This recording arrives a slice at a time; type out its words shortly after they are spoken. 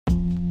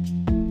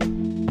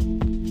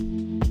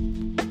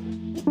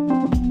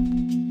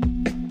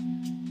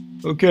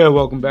Okay,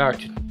 welcome back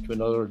to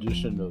another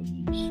edition of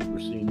the Super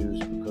Seniors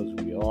Because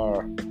We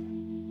Are.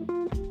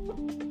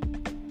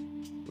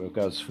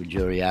 Workouts for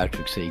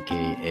Geriatrics,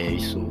 aka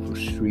Silver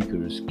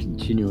Streakers,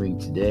 continuing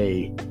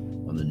today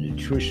on the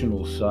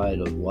nutritional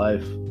side of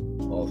life,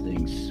 all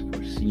things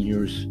for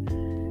seniors.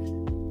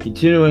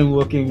 Continuing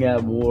looking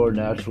at more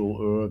natural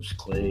herbs,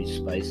 clays,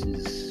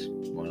 spices. I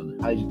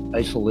want to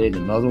isolate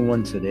another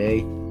one today,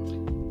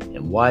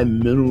 and why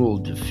mineral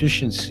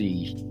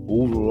deficiency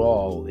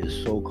overall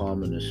is so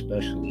common,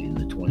 especially in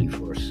the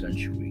 21st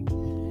century.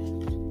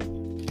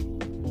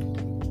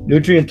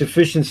 Nutrient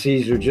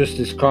deficiencies are just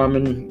as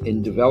common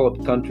in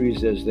developed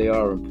countries as they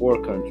are in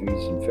poor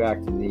countries. In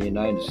fact, in the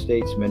United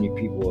States, many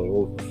people are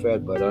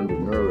overfed but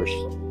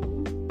undernourished,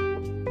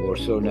 more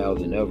so now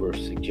than ever,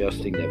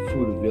 suggesting that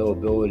food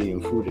availability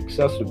and food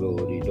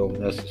accessibility don't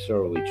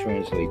necessarily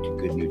translate to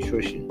good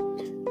nutrition.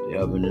 They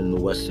haven't in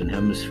the Western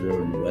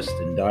Hemisphere and the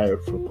Western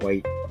diet for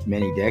quite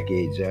many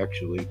decades,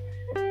 actually.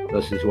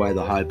 This is why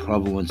the high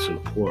prevalence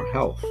of poor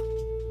health.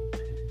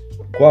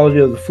 The quality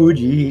of the food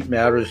you eat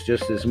matters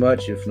just as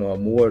much, if not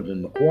more,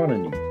 than the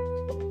quantity.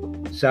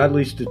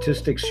 Sadly,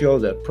 statistics show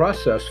that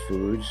processed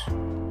foods,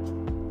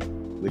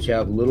 which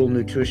have little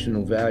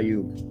nutritional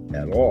value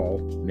at all,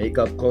 make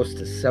up close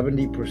to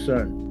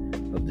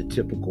 70% of the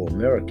typical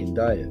American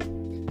diet.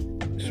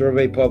 A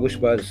survey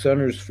published by the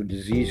Centers for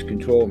Disease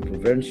Control and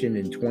Prevention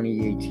in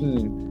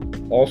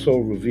 2018 also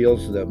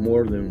reveals that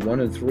more than 1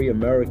 in 3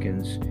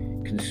 Americans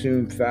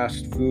consume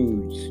fast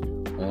foods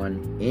on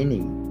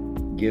any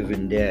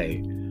given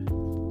day,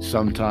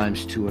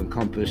 sometimes to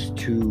encompass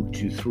 2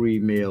 to 3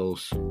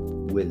 meals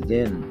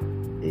within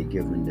a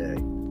given day.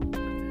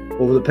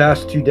 Over the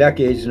past 2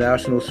 decades,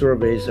 national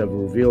surveys have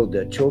revealed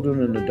that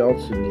children and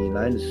adults in the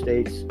United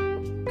States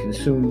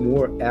consume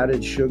more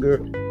added sugar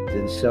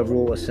than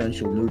several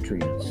essential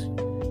nutrients.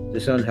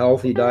 This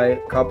unhealthy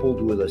diet,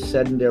 coupled with a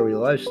sedentary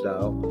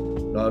lifestyle,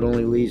 not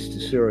only leads to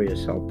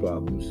serious health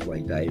problems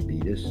like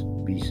diabetes,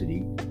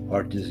 obesity,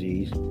 heart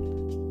disease,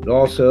 it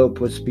also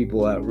puts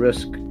people at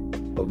risk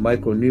of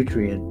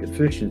micronutrient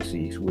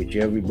deficiencies, which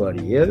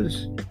everybody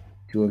is,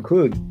 to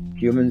include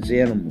humans and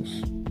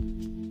animals.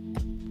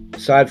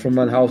 Aside from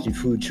unhealthy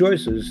food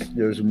choices,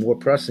 there's a more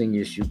pressing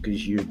issue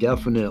because you're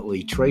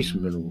definitely trace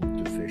mineral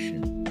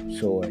deficient,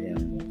 so are animals.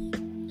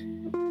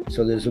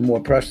 So there's a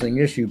more pressing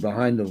issue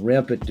behind the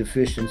rampant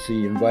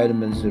deficiency in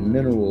vitamins and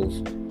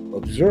minerals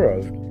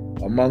observed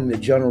among the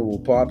general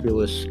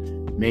populace,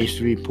 Main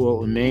Street,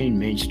 Portland, Maine,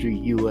 Main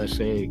Street,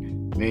 USA,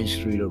 Main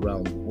Street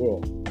around the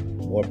world,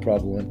 more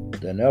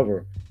prevalent than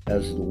ever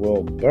as the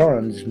world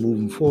burns,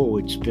 moving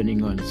forward,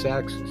 spinning on its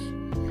axis.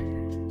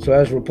 So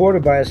as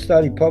reported by a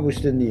study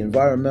published in the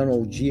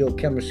Environmental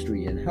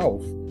Geochemistry and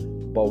Health,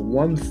 about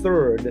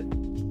 1/3,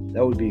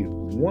 that would be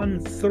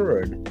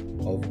 1/3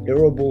 of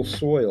arable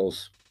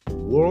soils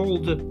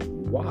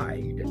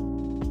worldwide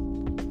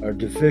are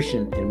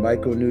deficient in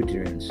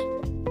micronutrients,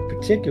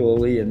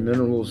 particularly in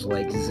minerals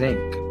like zinc,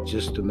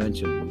 just to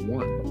mention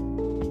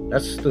one.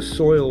 That's the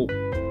soil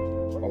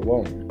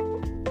alone.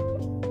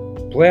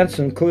 Plants,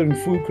 including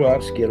food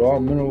crops, get all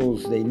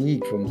minerals they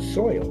need from the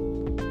soil.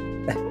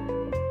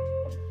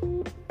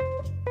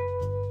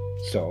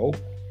 So,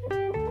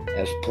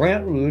 as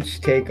plant roots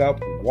take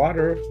up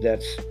water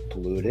that's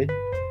polluted,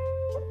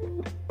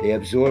 they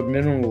absorb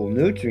mineral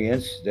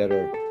nutrients that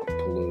are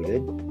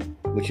polluted,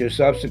 which are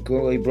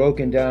subsequently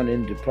broken down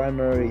into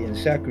primary and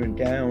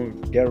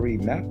secondary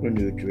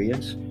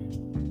macronutrients,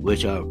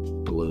 which are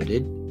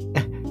polluted,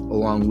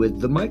 along with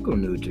the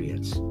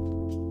micronutrients,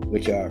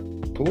 which are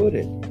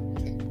polluted.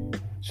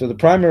 So the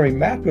primary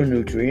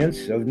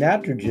macronutrients of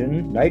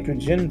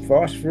nitrogen,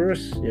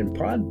 phosphorus, and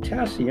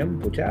potassium,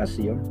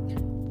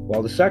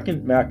 while the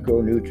second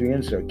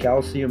macronutrients are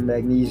calcium,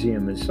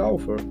 magnesium, and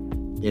sulfur,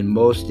 in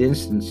most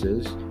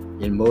instances,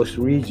 in most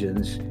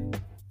regions,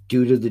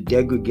 due to the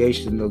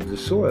degradation of the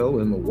soil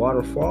and the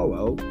water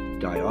fallout,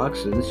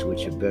 dioxins,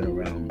 which have been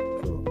around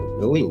for a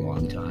really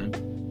long time,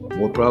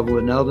 more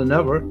prevalent now than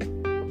ever,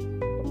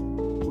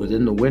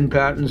 within the wind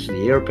patterns,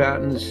 the air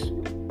patterns,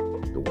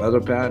 the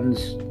weather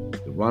patterns,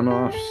 the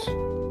runoffs.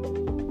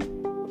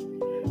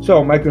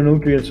 So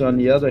micronutrients, on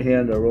the other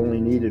hand, are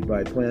only needed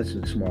by plants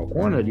in small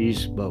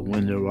quantities, but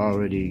when they're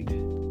already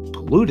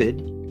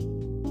polluted,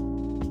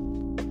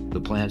 the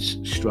plants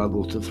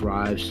struggle to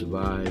thrive,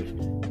 survive,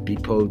 be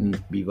potent,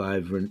 be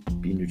vibrant,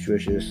 be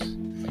nutritious.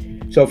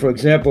 So, for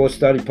example, a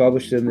study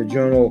published in the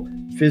journal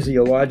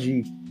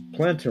Physiology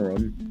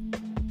Plantarum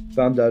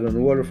found that in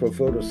order for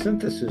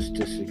photosynthesis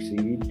to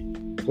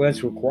succeed,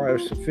 plants require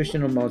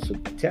sufficient amounts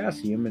of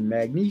potassium and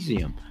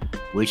magnesium,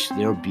 which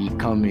they're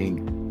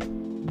becoming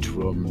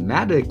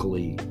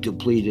dramatically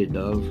depleted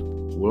of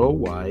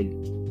worldwide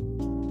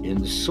in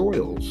the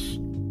soils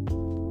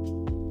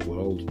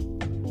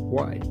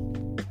worldwide.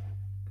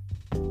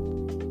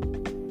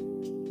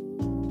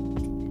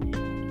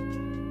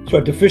 So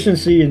a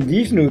deficiency in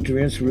these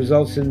nutrients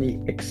results in the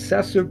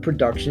excessive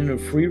production of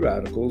free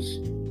radicals,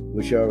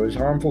 which are as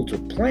harmful to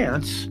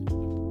plants,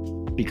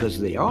 because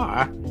they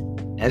are,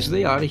 as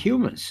they are to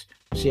humans.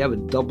 So you have a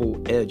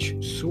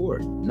double-edged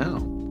sword now.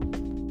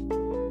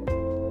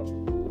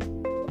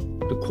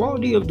 The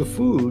quality of the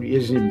food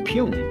is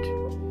impugned.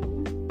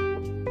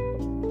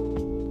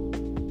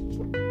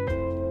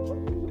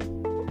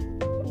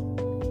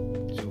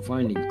 So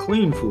finding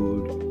clean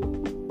food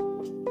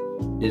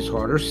is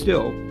harder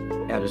still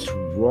at its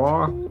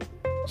raw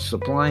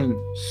supplying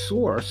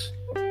source,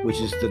 which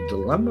is the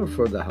dilemma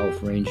for the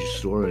Health Ranger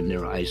store and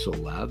their ISO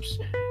labs.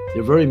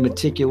 They're very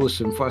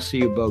meticulous and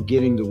fussy about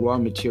getting the raw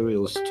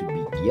materials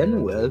to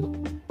begin with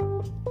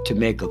to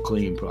make a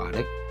clean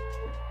product,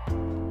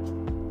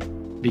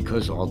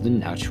 because all the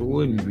natural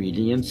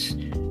ingredients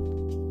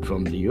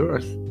from the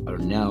earth are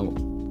now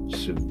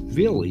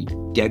severely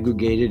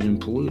degraded and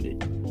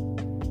polluted.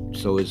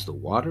 So is the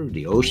water,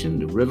 the ocean,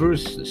 the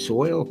rivers, the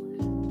soil,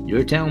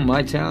 your town,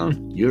 my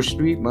town, your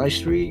street, my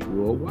street,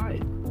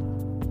 worldwide.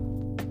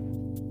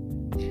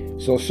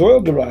 So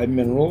soil-derived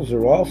minerals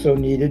are also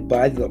needed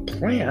by the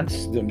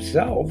plants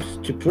themselves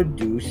to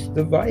produce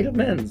the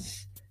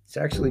vitamins. It's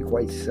actually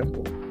quite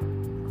simple.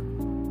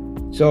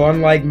 So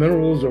unlike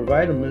minerals or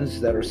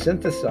vitamins that are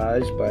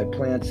synthesized by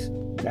plants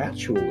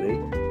naturally,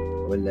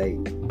 when they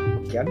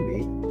can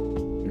be,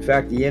 in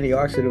fact, the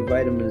antioxidant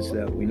vitamins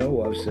that we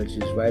know of, such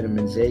as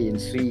vitamins A and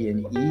C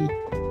and E,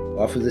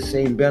 offer the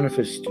same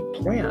benefits to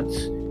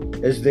plants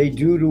as they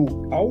do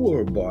to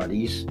our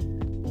bodies,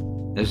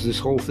 as this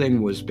whole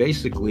thing was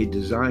basically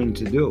designed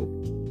to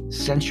do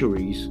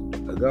centuries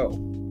ago.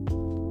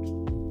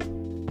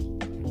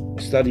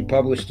 A study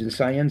published in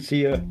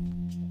Scientia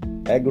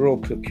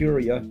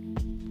Agropecuaria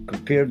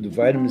compared the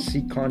vitamin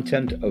C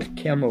content of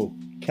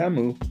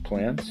camu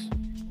plants,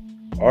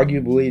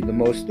 arguably the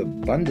most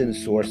abundant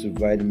source of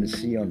vitamin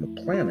C on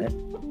the planet,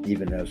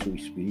 even as we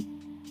speak,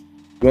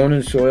 grown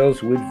in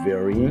soils with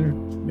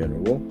varying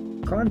mineral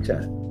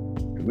content.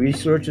 The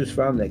researchers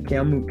found that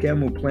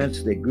camu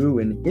plants that grew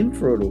in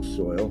infertile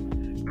soil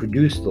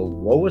produced the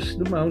lowest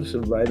amounts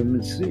of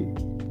vitamin C.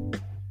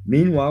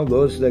 Meanwhile,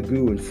 those that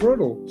grew in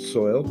fertile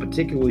soil,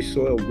 particularly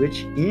soil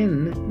rich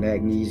in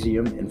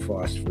magnesium and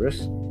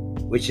phosphorus,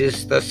 which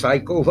is the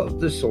cycle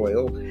of the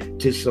soil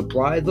to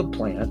supply the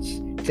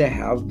plants, to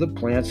have the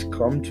plants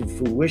come to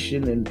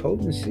fruition and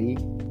potency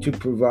to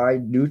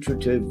provide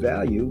nutritive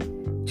value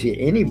to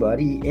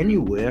anybody,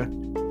 anywhere,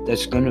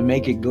 that's going to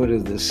make it go to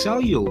the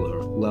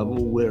cellular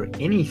level where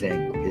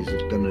anything is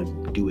going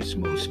to do its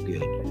most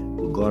good,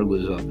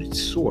 regardless of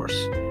its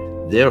source.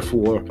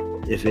 Therefore,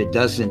 if it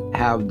doesn't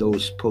have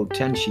those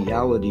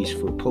potentialities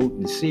for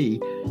potency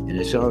and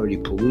it's already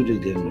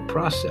polluted in the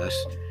process,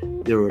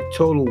 they're a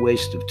total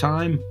waste of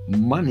time,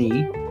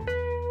 money,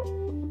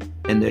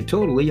 and they're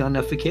totally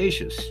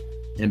inefficacious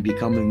and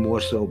becoming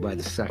more so by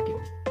the second.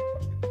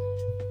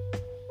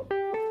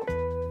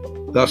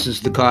 Thus is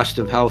the cost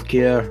of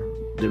healthcare,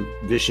 the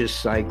vicious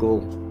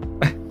cycle.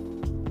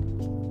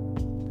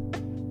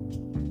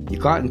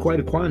 You're caught in quite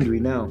a quandary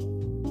now.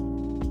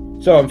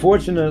 So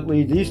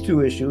unfortunately, these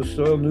two issues,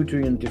 soil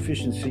nutrient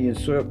deficiency and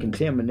soil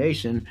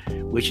contamination,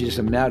 which is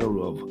a matter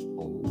of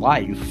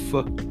life,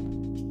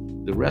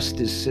 the rest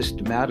is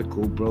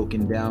systematical,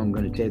 broken down,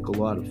 going to take a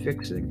lot of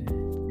fixing.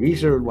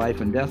 These are life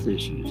and death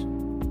issues.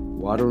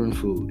 Water and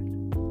food.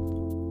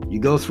 You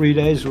go 3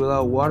 days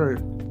without water,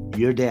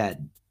 you're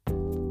dead.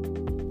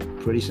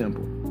 Pretty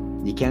simple.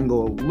 You can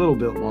go a little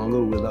bit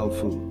longer without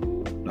food.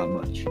 Not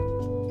much.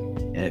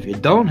 And if you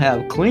don't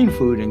have clean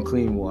food and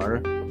clean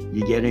water,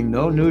 you're getting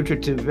no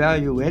nutritive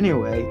value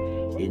anyway,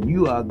 and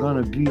you are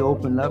going to be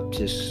open up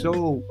to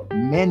so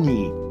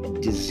many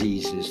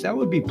diseases. That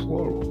would be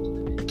plural.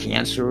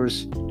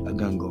 Cancers are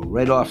going to go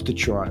right off the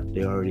chart.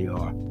 They already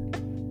are.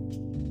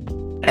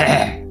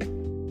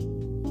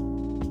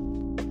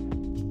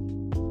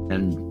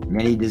 And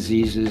many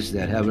diseases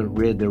that haven't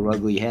reared their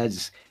ugly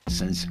heads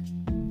since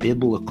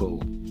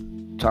biblical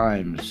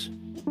times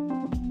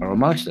are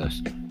amongst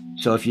us.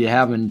 So if you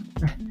have an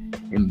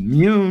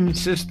immune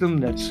system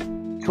that's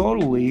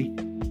totally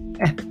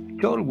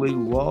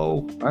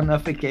low,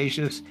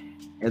 inefficacious,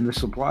 and the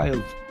supply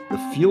of the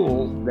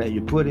fuel that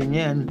you're putting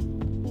in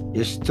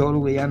is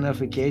totally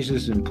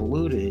inefficacious and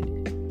polluted,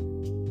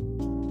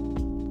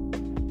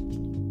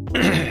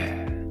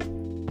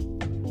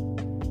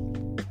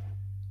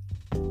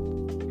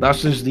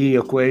 thus is the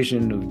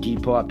equation of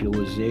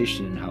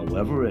depopulation,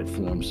 however it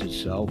forms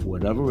itself,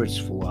 whatever its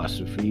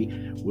philosophy,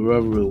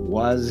 wherever it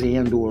was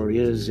and or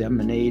is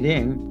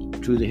emanating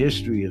through the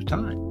history of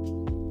time.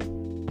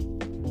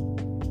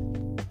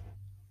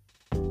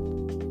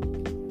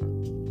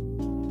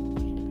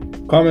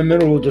 Common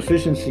mineral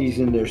deficiencies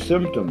and their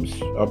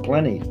symptoms are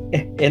plenty,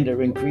 and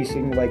they're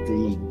increasing like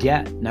the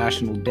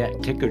national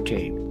debt ticker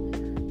tape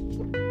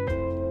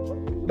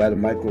by the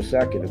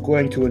microsecond.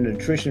 According to a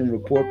nutrition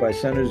report by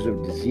Centers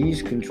of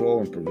Disease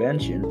Control and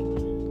Prevention,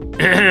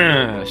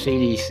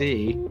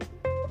 CDC,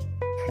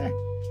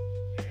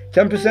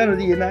 10% of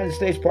the United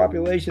States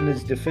population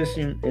is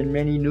deficient in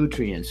many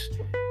nutrients.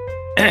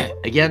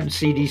 Again,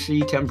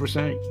 CDC,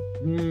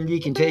 10%. You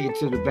can take it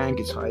to the bank,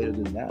 it's higher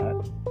than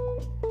that.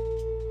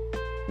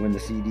 when the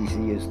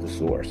CDC is the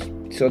source.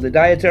 So the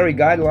dietary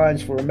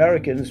guidelines for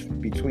Americans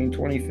between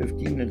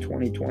 2015 and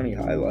 2020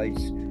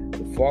 highlights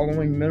the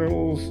following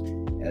minerals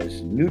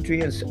as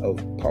nutrients of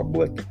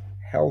public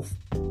health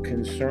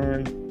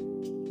concern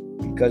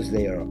because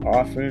they are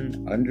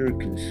often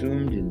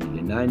underconsumed in the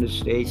United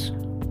States.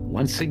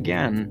 Once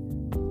again,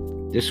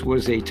 this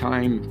was a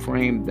time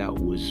frame that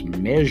was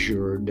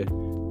measured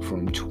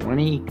from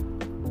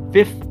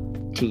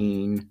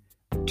 2015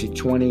 to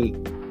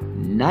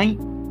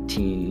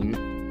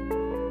 2019.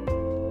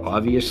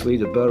 Obviously,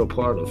 the better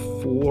part of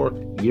 4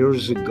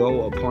 years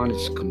ago upon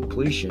its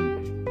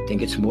completion.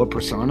 Think it's more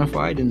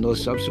personified in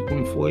those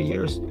subsequent 4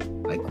 years?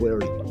 I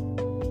query.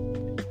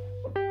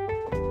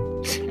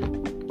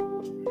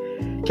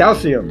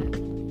 Calcium,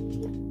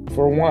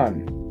 for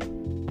one,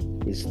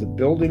 is the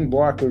building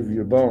block of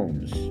your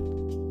bones.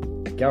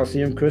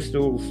 Calcium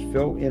crystals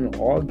fill in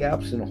all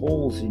gaps and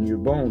holes in your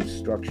bone's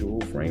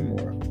structural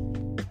framework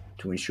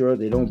to ensure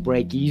they don't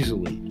break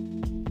easily.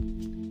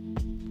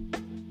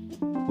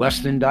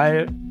 Western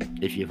diet,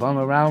 if you've hung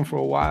around for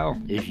a while,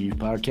 if you've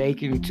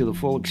partaken to the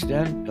full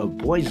extent of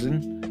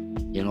poison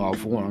in all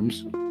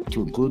forms,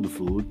 to include the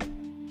food,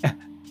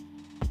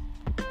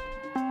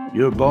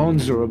 your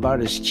bones are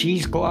about as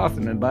cheesecloth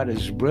and about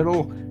as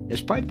brittle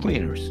as pipe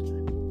cleaners.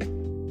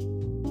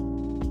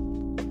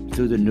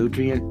 Through the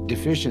nutrient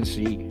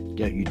deficiency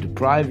that you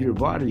deprive your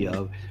body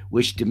of,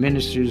 which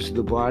diminishes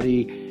the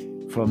body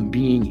from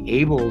being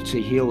able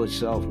to heal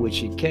itself,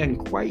 which it can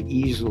quite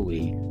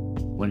easily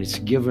when it's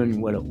given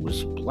what it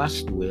was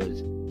blessed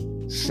with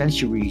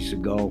centuries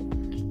ago,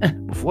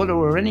 before there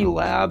were any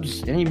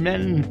labs, any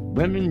men,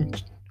 women,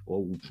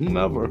 or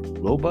whomever,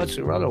 robots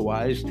or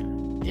otherwise,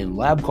 in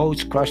lab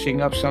coats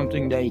crushing up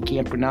something that you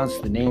can't pronounce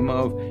the name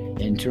of,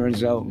 and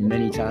turns out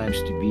many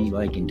times to be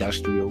like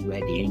industrial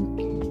red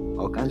ink and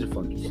all kinds of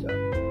funky stuff.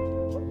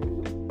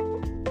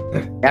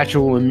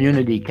 Natural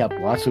immunity kept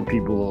lots of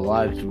people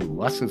alive through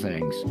lots of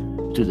things,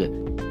 to the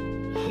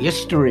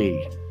history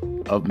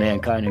of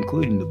mankind,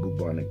 including the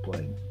bubonic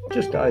plague.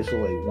 Just to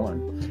isolate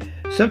one.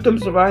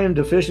 Symptoms of iron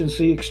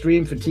deficiency: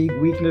 extreme fatigue,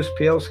 weakness,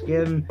 pale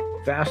skin,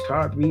 fast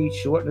heartbeat,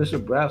 shortness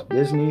of breath,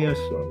 dizziness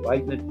or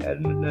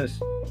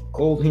lightheadedness,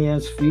 cold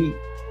hands, feet,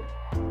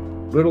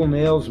 brittle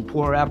nails, and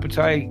poor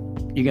appetite.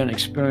 You're going to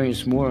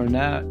experience more of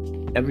that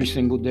every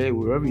single day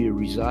wherever you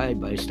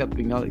reside by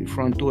stepping out your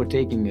front door,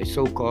 taking a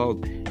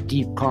so-called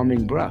deep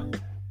calming breath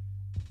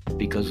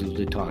because of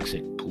the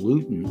toxic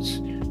pollutants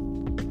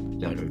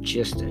that are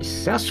just a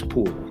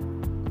cesspool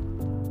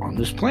on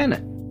this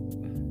planet.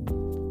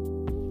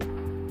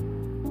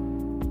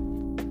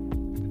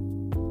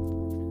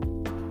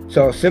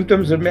 So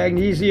symptoms of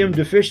magnesium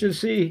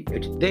deficiency,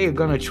 they are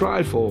going to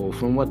trifold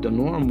from what the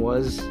norm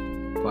was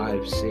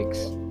 5,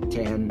 6,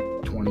 10,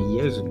 20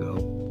 years ago.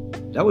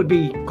 That would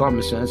be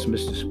common sense,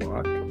 Mr.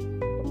 Spock.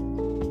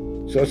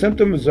 So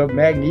symptoms of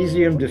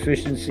magnesium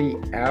deficiency: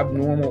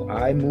 abnormal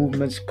eye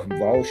movements,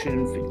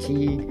 convulsion,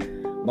 fatigue,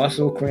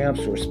 muscle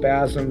cramps or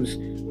spasms,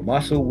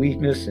 muscle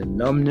weakness and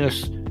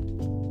numbness.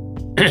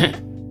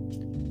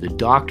 The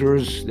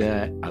doctors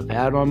that I've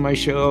had on my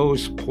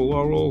shows,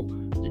 plural,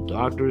 the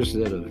doctors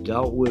that I've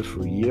dealt with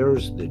for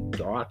years, the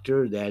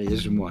doctor that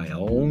is my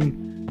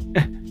own,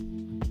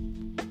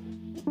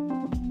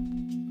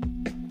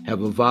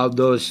 have evolved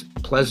those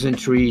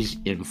pleasantries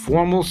in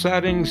formal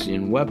settings,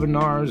 in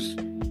webinars,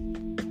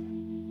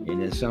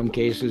 and in some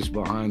cases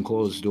behind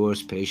closed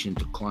doors, patient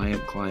to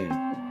client, client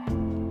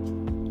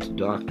to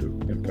doctor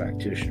and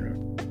practitioner.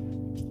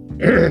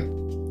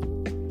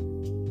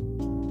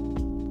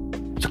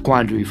 It's a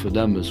quandary for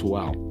them as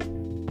well.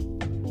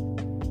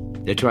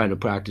 They're trying to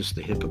practice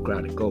the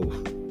Hippocratic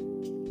Oath,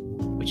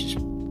 which is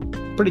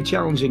pretty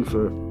challenging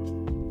for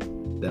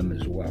them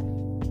as well.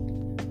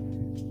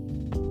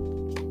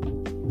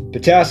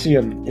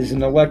 Potassium is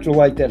an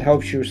electrolyte that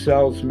helps your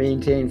cells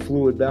maintain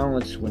fluid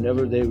balance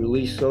whenever they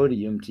release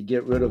sodium to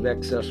get rid of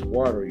excess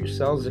water. Your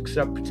cells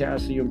accept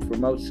potassium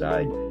from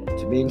outside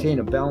to maintain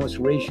a balanced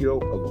ratio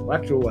of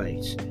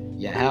electrolytes.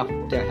 You have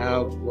to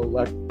have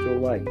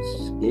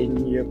electrolytes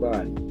in your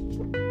body,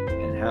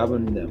 and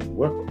having them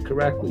work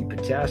correctly.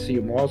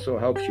 Potassium also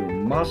helps your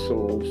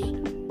muscles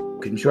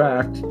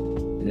contract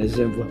and is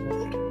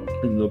involved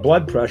in the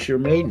blood pressure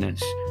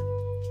maintenance,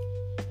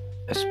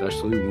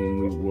 especially when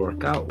we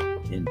work out,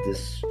 in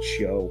this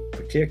show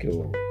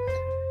particularly.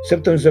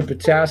 Symptoms of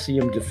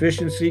potassium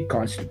deficiency: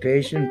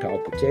 constipation,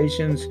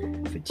 palpitations,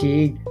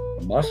 fatigue,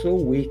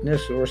 muscle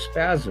weakness or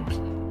spasms,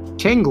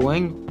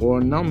 tingling or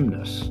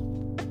numbness.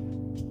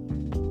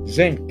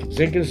 Zinc.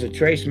 Zinc is a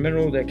trace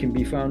mineral that can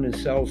be found in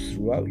cells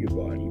throughout your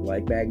body.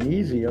 Like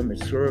magnesium,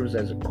 it serves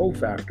as a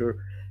cofactor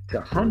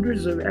to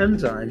hundreds of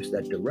enzymes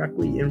that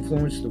directly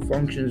influence the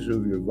functions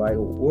of your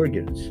vital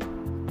organs.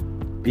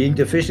 Being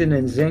deficient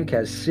in zinc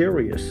has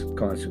serious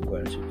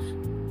consequences,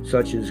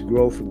 such as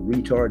growth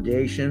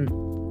retardation,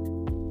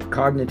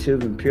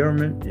 cognitive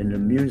impairment, and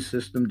immune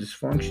system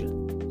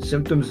dysfunction.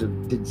 Symptoms of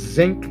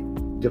zinc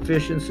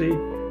deficiency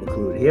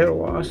include hair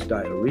loss,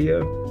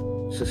 diarrhea,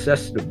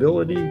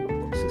 susceptibility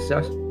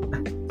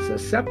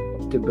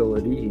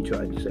irritability, he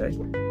tried to say,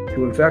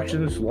 to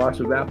infections, loss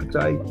of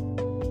appetite,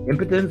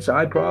 impotence,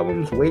 eye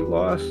problems, weight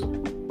loss,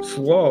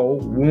 slow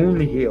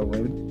wound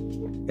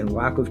healing, and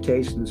lack of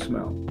taste and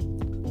smell.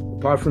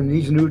 Apart from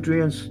these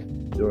nutrients,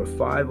 there are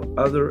 5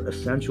 other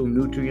essential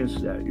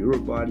nutrients that your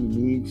body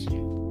needs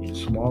in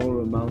smaller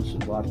amounts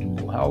of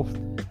optimal health.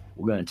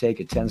 We're going to take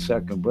a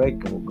 10-second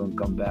break, and we're going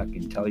to come back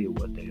and tell you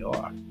what they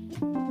are.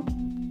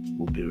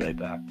 We'll be right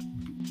back.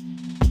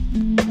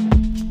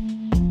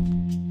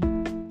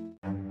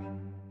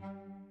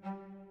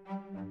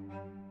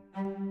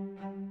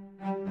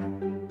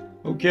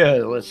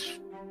 Okay, let's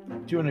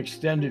do an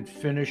extended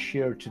finish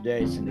here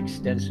today. It's an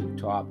extensive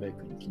topic.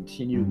 We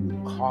continue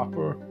with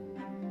copper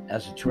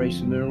as a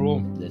trace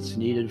mineral that's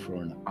needed for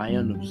an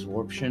ion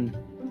absorption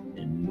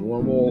in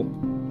normal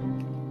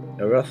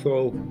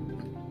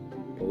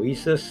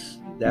erythropoiesis.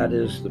 That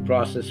is the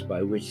process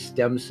by which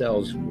stem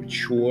cells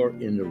mature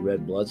into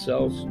red blood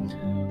cells.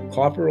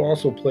 Copper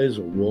also plays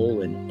a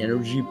role in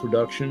energy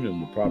production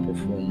and the proper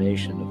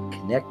formation of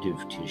connective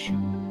tissue.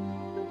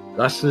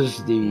 Thus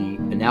is the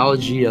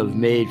analogy I've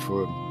made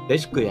for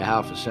basically a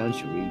half a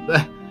century,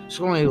 but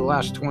it's only the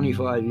last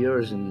 25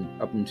 years and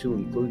up until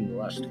including the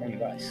last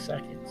 25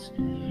 seconds.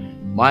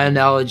 My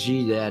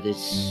analogy that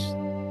it's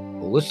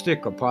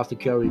holistic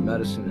apothecary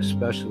medicine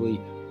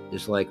especially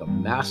is like a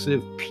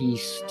massive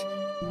pieced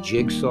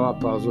jigsaw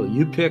puzzle.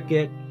 You pick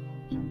it,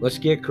 let's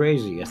get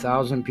crazy,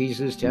 1,000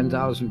 pieces,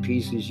 10,000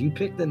 pieces, you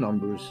pick the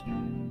numbers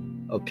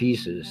of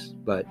pieces,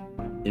 but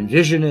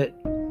envision it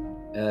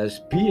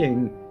as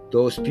being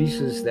those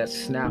pieces that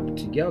snap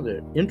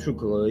together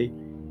intricately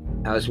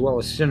as well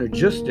as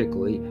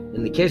synergistically.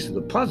 In the case of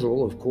the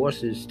puzzle, of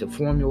course, is to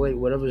formulate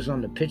whatever's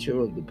on the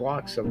picture of the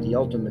box of the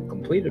ultimate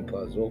completed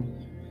puzzle.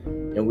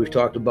 And we've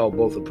talked about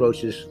both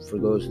approaches for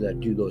those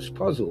that do those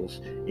puzzles,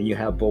 and you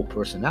have both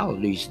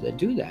personalities that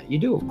do that. You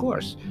do, of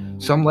course.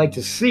 Some like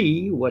to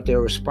see what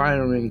they're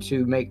aspiring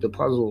to make the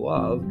puzzle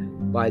of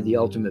by the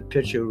ultimate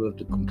picture of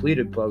the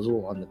completed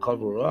puzzle on the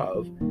cover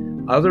of.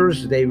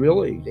 Others, they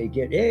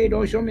get, hey,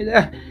 don't show me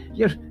that.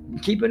 Just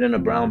keep it in a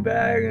brown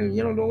bag and,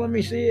 don't let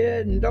me see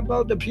it and dump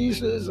out the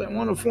pieces. I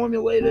want to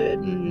formulate it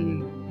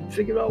and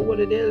figure out what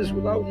it is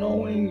without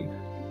knowing.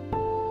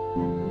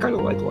 Kind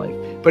of like life.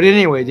 But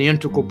anyway, the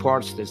integral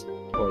parts,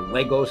 or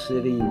Lego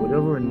City,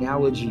 whatever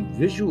analogy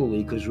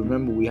visually, because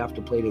remember, we have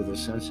to play to the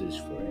senses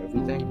for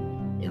everything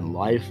in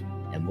life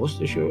and most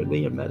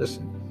assuredly in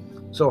medicine.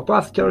 So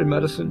apothecary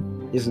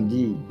medicine is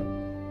indeed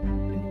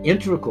an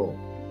integral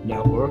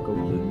network of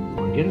the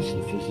organs,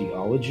 the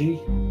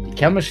physiology, the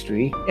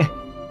chemistry,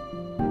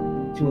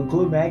 to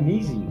include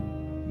magnesium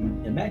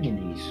and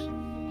manganese.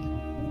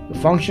 The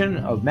function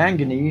of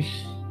manganese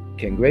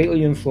can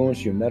greatly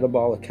influence your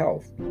metabolic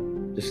health.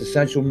 This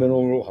essential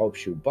mineral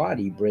helps your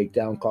body break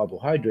down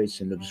carbohydrates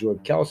and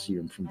absorb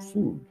calcium from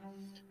food.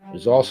 It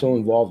is also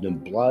involved in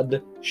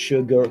blood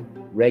sugar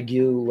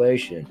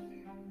regulation.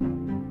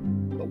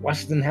 The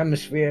Western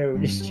Hemisphere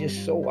is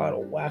just so out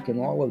of whack in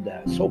all of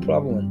that. So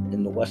prevalent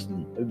in the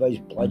Western, everybody's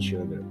blood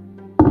sugar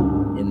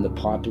in the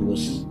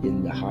populace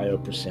in the higher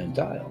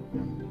percentile.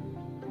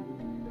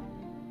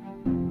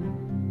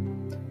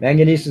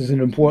 Manganese is an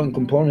important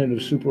component of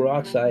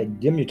superoxide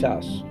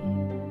dismutase,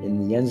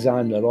 in the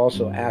enzyme that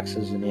also acts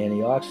as an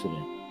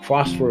antioxidant.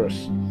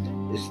 Phosphorus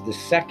is the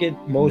second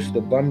most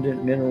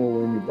abundant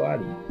mineral in your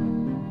body.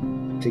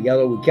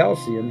 Together with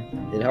calcium,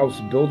 it helps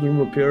build and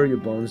repair your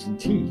bones and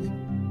teeth.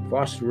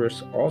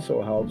 Phosphorus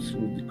also helps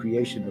with the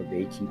creation of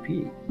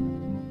ATP,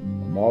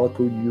 a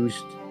molecule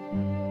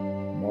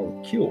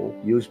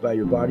used by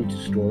your body to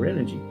store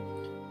energy.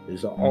 It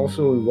is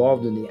also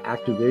involved in the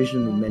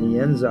activation of many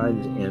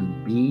enzymes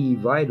and B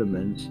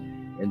vitamins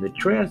and the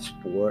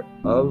transport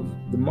of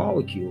the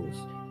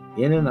molecules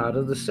in and out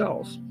of the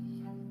cells.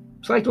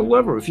 It's like the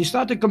liver. If you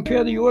start to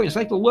compare the organs, it's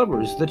like the liver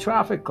is the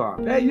traffic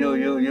cop. Hey,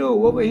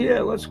 you, over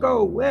here, let's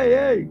go.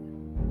 Hey.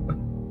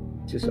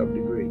 To some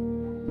degree.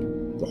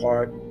 The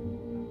heart,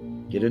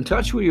 get in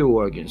touch with your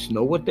organs.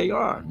 Know what they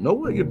are. Know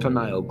what your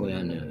pineal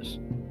gland is.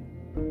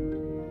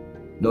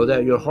 Know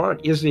that your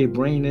heart is a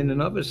brain in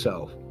and of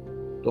itself.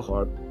 The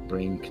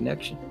heart-brain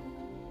connection.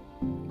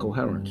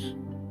 Coherence.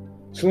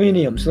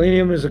 Selenium.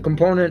 Selenium is a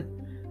component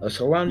of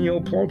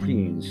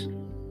selenoproteins,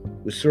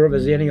 which serve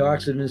as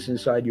antioxidants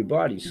inside your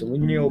body.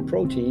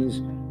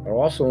 Selenoproteins are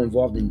also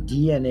involved in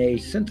DNA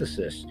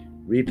synthesis,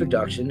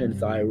 reproduction, and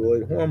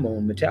thyroid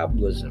hormone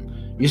metabolism.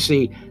 You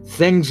see,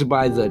 things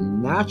by the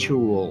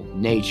natural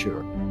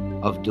nature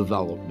of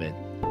development,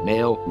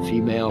 male,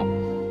 female,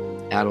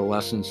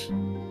 adolescence,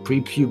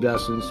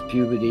 prepubescence,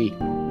 puberty,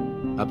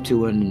 up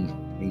to and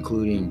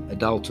including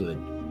adulthood.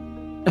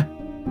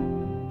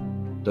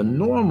 The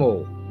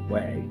normal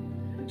way.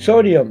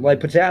 Sodium, like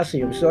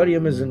potassium.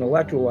 Sodium is an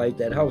electrolyte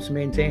that helps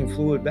maintain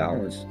fluid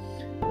balance.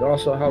 It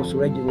also helps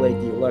regulate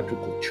the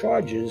electrical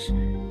charges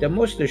that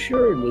most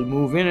assuredly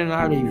move in and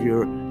out of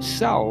your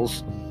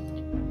cells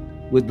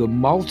with the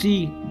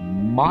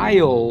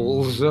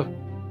multi-miles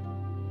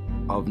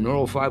of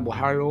neural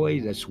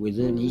fibrillary that's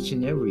within each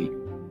and every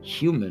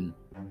human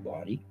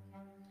body.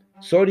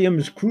 Sodium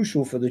is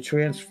crucial for the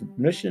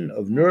transmission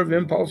of nerve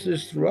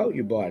impulses throughout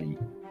your body,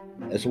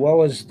 as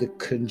well as the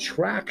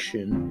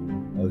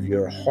contraction of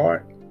your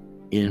heart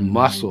and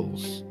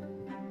muscles.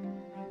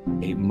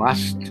 It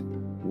must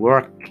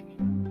work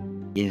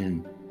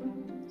in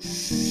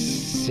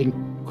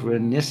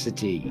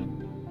synchronicity,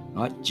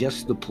 not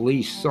just the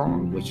police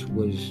song, which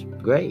was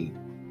great.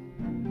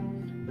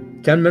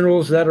 10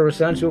 minerals that are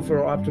essential for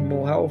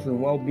optimal health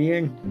and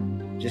well-being.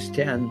 Just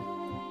 10.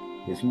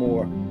 There's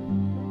more.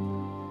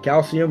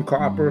 Calcium,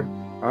 copper,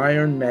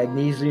 iron,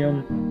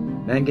 magnesium,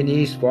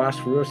 manganese,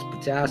 phosphorus,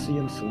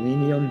 potassium,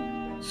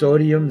 selenium,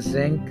 sodium,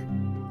 zinc.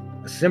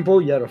 A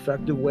simple yet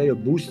effective way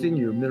of boosting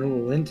your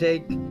mineral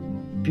intake.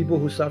 People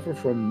who suffer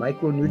from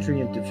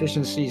micronutrient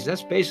deficiencies,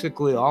 that's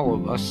basically all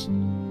of us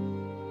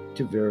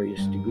to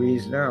various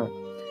degrees now.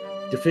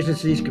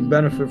 Deficiencies can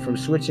benefit from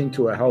switching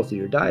to a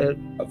healthier diet,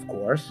 of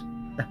course,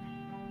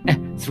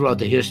 throughout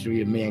the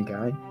history of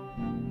mankind.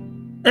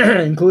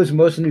 Includes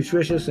most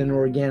nutritious and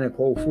organic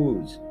whole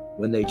foods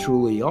when they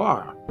truly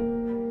are,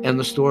 and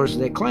the stores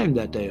they claim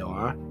that they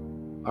are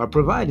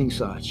providing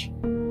such,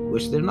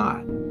 which they're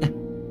not,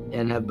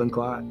 and have been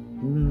caught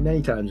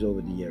many times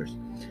over the years.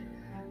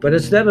 But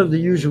instead of the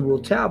usual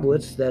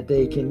tablets, that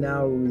they can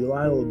now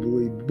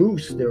reliably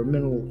boost their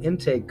mineral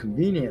intake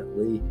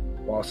conveniently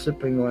while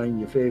sipping on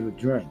your favorite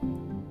drink.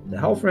 The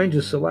Health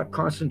Ranger Select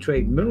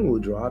Concentrate Mineral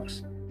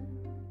Drops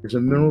is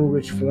a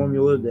mineral-rich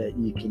formula that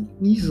you can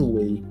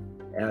easily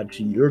add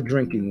to your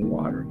drinking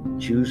water,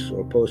 juice,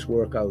 or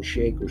post-workout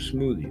shake or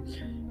smoothie.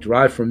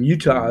 Derived from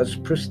Utah's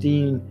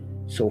pristine,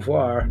 so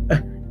far,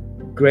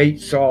 Great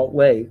Salt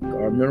Lake,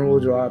 our mineral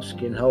drops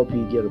can help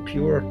you get a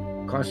pure,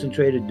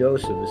 concentrated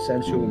dose of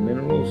essential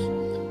minerals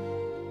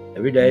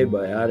every day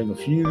by adding a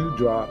few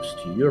drops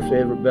to your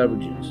favorite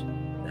beverages.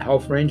 The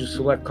Health Ranger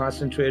Select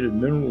Concentrated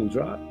Mineral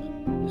Drop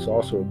is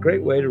also a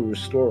great way to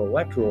restore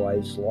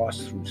electrolytes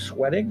lost through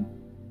sweating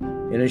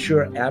and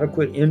ensure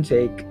adequate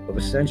intake of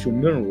essential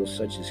minerals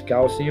such as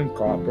calcium,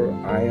 copper,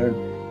 iron,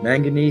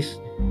 manganese,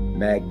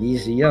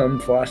 magnesium,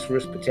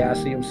 phosphorus,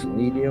 potassium,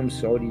 selenium,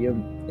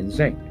 sodium, and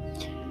zinc.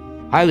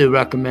 Highly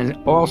recommend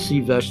all sea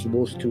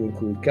vegetables to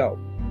include kelp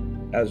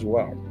as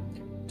well.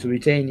 To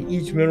retain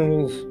each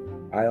mineral's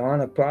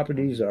ionic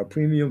properties, our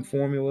premium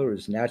formula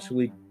is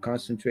naturally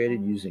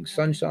concentrated using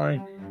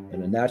sunshine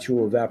and a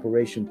natural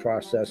evaporation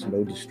process,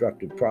 no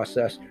destructive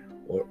process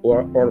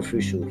or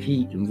artificial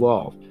heat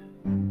involved.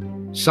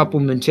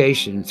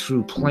 Supplementation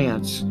through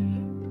plants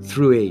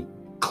through a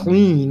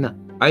clean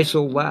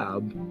ISO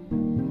lab.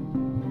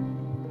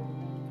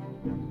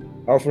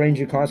 Health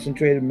Ranger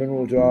Concentrated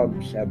Mineral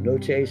Drops have no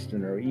taste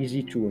and are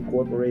easy to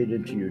incorporate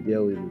into your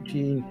daily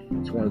routine.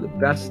 It's one of the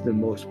best and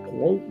most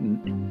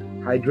potent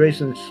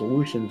hydration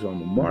solutions on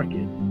the market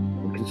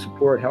and can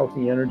support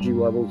healthy energy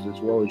levels as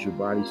well as your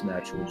body's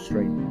natural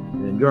strength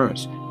and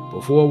endurance.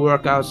 Before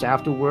workouts,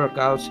 after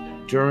workouts,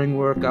 during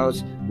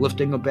workouts,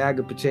 lifting a bag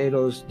of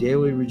potatoes,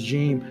 daily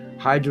regime,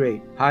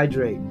 hydrate.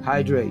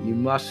 You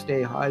must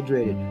stay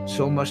hydrated.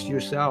 So must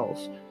your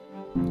cells.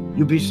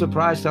 You'll be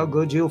surprised how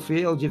good you'll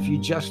feel if you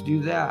just do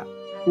that.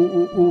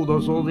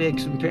 Those old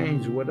aches and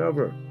pains,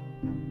 whatever.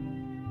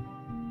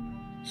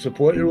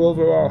 Support your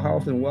overall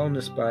health and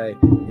wellness by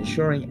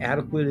ensuring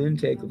adequate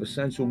intake of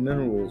essential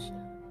minerals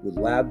with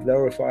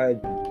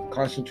lab-verified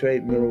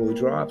concentrate mineral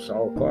drops, a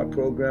la carte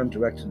program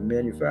direct to the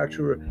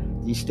manufacturer.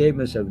 These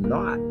statements have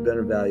not been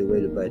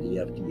evaluated by the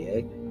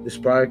FDA. This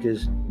product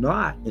is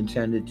not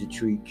intended to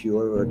treat,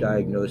 cure, or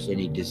diagnose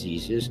any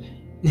diseases.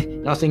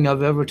 Nothing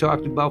I've ever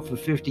talked about for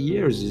 50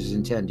 years is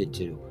intended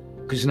to,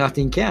 because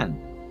nothing can.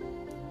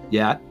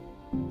 Yet.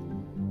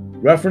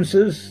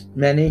 References,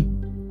 many.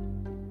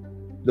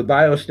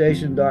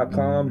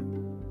 TheBioStation.com,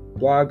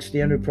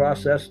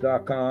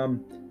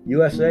 BlogStandardProcess.com,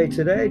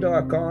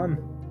 USAToday.com,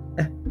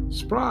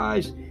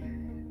 surprise,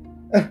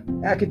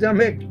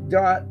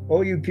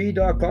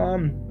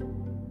 Academic.oup.com,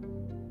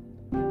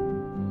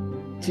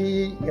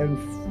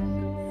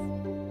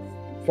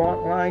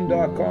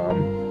 TandFontline.com,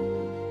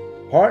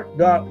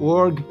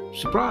 Heart.org,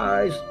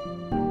 surprise,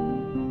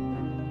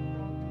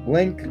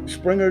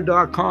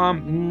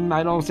 LinkSpringer.com,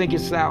 I don't think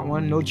it's that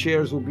one. No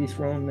chairs will be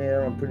thrown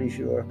there, I'm pretty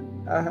sure.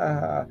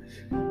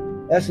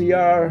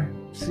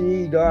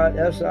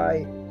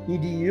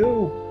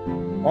 SERC.SIEDU,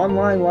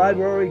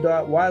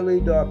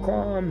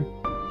 OnlineLibrary.wiley.com,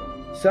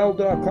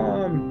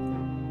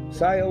 Cell.com,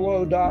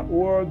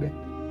 Sciolo.org,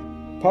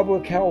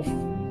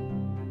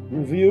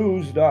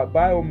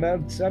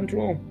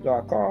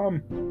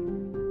 PublicHealthReviews.BiomedCentral.com,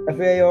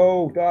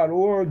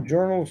 FAO.org,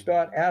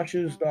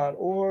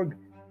 Journals.ashes.org,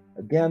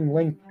 again,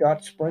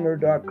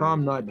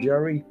 link.springer.com, not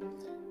Jerry,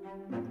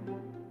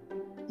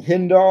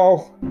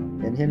 Hindal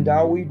and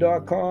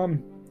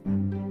Hindawi.com,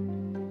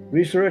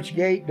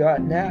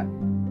 ResearchGate.net,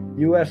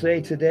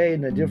 USA Today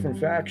and a different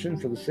faction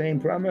for the same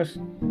premise,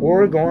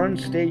 Oregon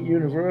State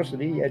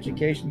University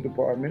Education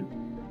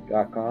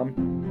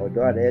Department.com or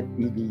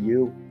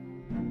 .edu,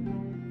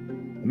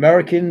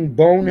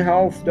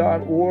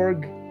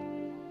 AmericanBoneHealth.org,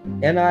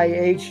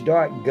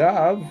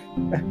 NIH.gov,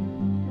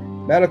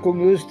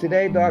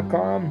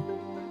 MedicalNewsToday.com,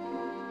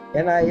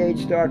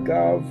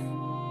 NIH.gov,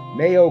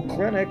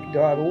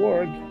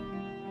 MayoClinic.org,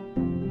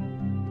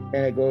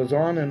 and it goes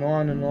on and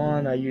on and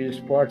on. I use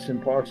parts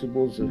and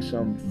parcels of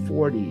some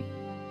 40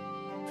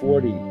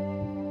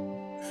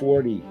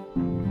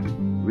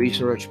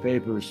 research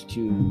papers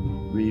to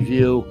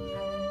review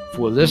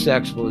for this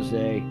expose,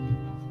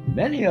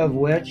 many of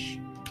which,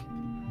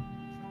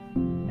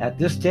 at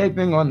this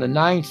taping on the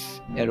 9th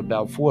at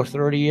about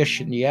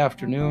 4:30-ish in the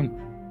afternoon,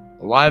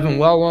 alive and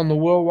well on the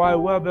World Wide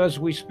Web as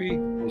we speak.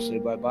 We'll say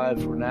bye-bye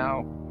for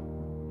now,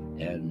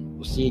 and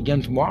we'll see you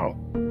again tomorrow.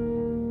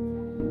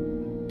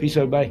 Peace,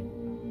 everybody.